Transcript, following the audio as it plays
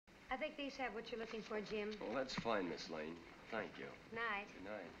think these have what you're looking for, Jim. Well, that's fine, Miss Lane. Thank you. Night.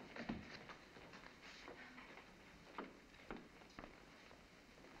 Good night.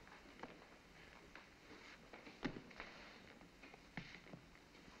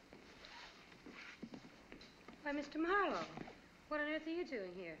 Why, Mr. Marlowe, what on earth are you doing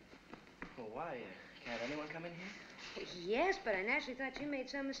here? Well, why? Can't anyone come in here? Yes, but I naturally thought you made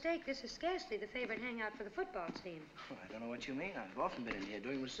some mistake. This is scarcely the favorite hangout for the football team. Well, I don't know what you mean. I've often been in here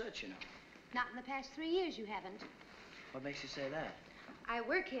doing research, you know. Not in the past 3 years, you haven't. What makes you say that? I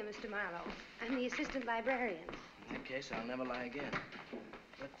work here, Mr. Marlowe. I'm the assistant librarian. In that case, I'll never lie again.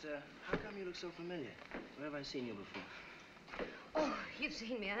 But how come you look so familiar? Where have I seen you before? Oh, you've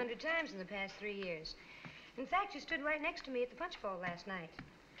seen me 100 times in the past 3 years. In fact, you stood right next to me at the punch bowl last night.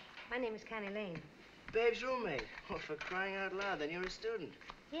 My name is Connie Lane. Babe's roommate. Well, for crying out loud, then you're a student.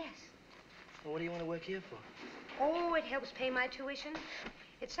 Yes. Well, what do you want to work here for? Oh, it helps pay my tuition.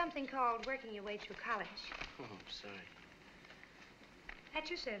 It's something called working your way through college. Oh, I'm sorry. At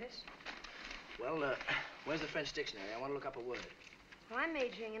your service. Well, where's the French dictionary? I want to look up a word. Well, I'm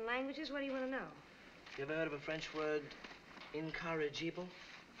majoring in languages. What do you want to know? You ever heard of a French word, incorrigible?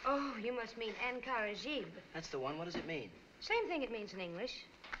 Oh, you must mean incorrigible. That's the one. What does it mean? Same thing it means in English.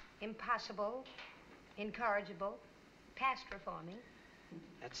 Impossible, incorrigible, past reforming.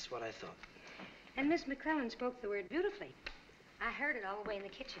 That's what I thought. And Miss McClellan spoke the word beautifully. I heard it all the way in the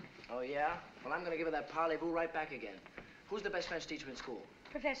kitchen. Oh, yeah? Well, I'm going to give her that parlez-vous right back again. Who's the best French teacher in school?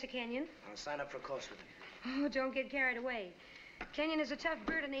 Professor Kenyon. I'll sign up for a course with him. Oh, don't get carried away. Kenyon is a tough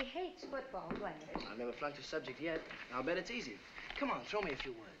bird, and he hates football players. I've never flunked a subject yet. I'll bet it's easy. Come on, throw me a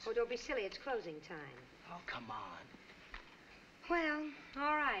few words. Oh, don't be silly. It's closing time. Oh, come on. Well,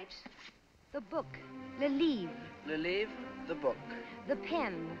 all right. The book, le livre. Le livre, the book. The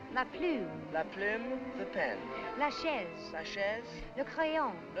pen, la plume. La plume, the pen. La chaise. La chaise. Le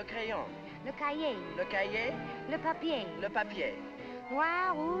crayon. Le crayon. Le cahier. Le cahier. Le papier. Le papier.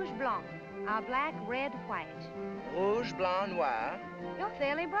 Noir, rouge, blanc. Black, red, white. Rouge, blanc, noir. You're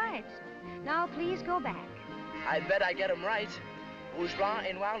fairly bright. Now, please go back. I bet I get them right. Rouge, blanc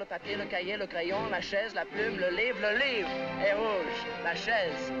et noir, le papier, le cahier, le crayon, la chaise, la plume, le livre est rouge. La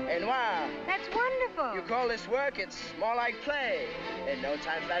chaise est noire. That's wonderful. You call this work? It's more like play. In no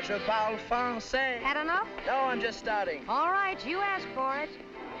time flat, je parle français. Had enough? No, I'm just starting. All right, you ask for it.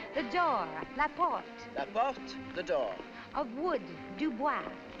 The door, la porte. La porte, the door. Of wood, du bois.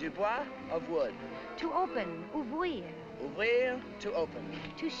 Du bois, of wood. To open, ouvrir. Ouvrir, to open.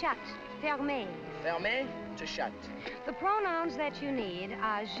 To shut, fermer. Fermer, to shut. The pronouns that you need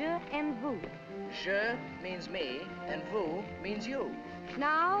are je and vous. Je means me, and vous means you.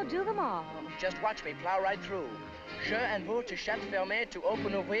 Now, do them all. Just watch me plow right through. Je and vous, to shut, fermer, to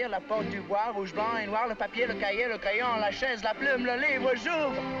open, ouvrir, la porte du bois, rouge, blanc et noir, le papier, le cahier, le crayon, la chaise, la plume, le livre,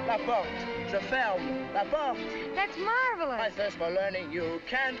 j'ouvre la porte. Je ferme la porte. That's marvelous. My thirst for learning you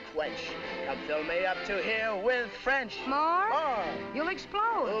can't quench. Come fill me up to here with French. More? More. You'll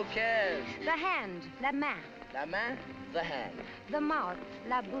explode. Who cares? The hand, la main. La main, the hand. The mouth,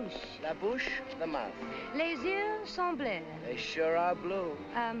 la bouche. La bouche, the mouth. Les yeux sont bleus. They sure are blue.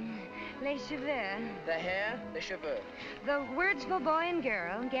 Les cheveux. The hair, the cheveux. The words for boy and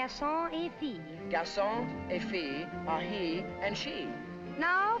girl, garçon et fille. Garçon et fille are he and she.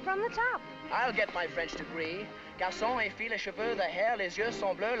 Now, from the top. I'll get my French degree. Garçon et fille, les cheveux, the hair, les yeux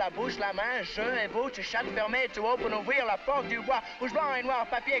sont bleus, la bouche, la main, je et vous, to shut, fermer, to open, ouvrir, la porte du bois, rouge, blanc et noir,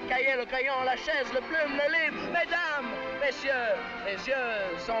 papier, cahier, le crayon, la chaise, le plume, le livre. Mesdames, messieurs, les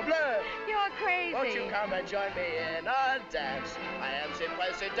yeux sont bleus. You're crazy. Won't you come and join me in a dance? I am the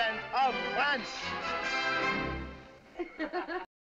president of France.